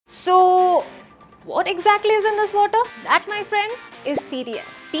So, what exactly is in this water? That, my friend, is TDS.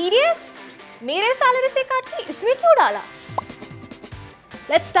 TDS? मेरे salary से काट के इसमें क्यों डाला?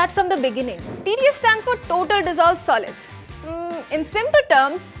 Let's start from the beginning. TDS stands for Total Dissolved Solids. In simple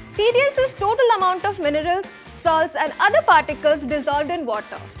terms, TDS is total amount of minerals, salts and other particles dissolved in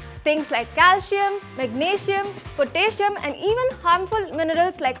water. Things like calcium, magnesium, potassium and even harmful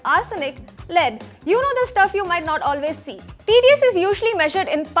minerals like arsenic, lead. You know the stuff you might not always see. TDS is usually measured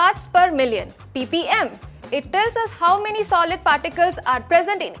in parts per million, ppm. It tells us how many solid particles are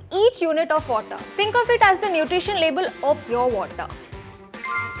present in each unit of water. Think of it as the nutrition label of your water.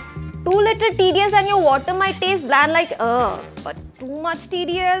 Too little TDS and your water might taste bland like but too much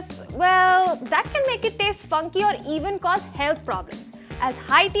TDS, well, that can make it taste funky or even cause health problems, as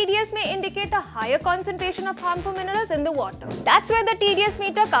high TDS may indicate a higher concentration of harmful minerals in the water. That's where the TDS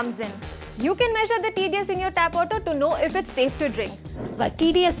meter comes in. You can measure the TDS in your tap water to know if it's safe to drink. But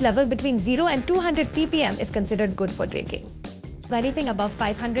TDS level between 0 and 200 ppm is considered good for drinking. Anything above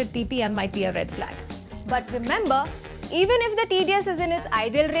 500 ppm might be a red flag. But remember, even if the TDS is in its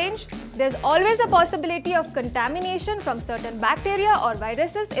ideal range, there's always a possibility of contamination from certain bacteria or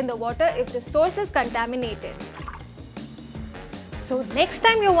viruses in the water if the source is contaminated. So next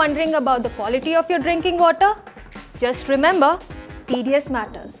time you're wondering about the quality of your drinking water, just remember, TDS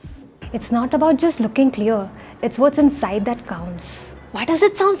matters. It's not about just looking clear, it's what's inside that counts. Why does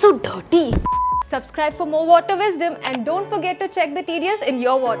it sound so dirty? Subscribe for more water wisdom and don't forget to check the TDS in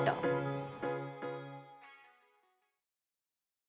your water.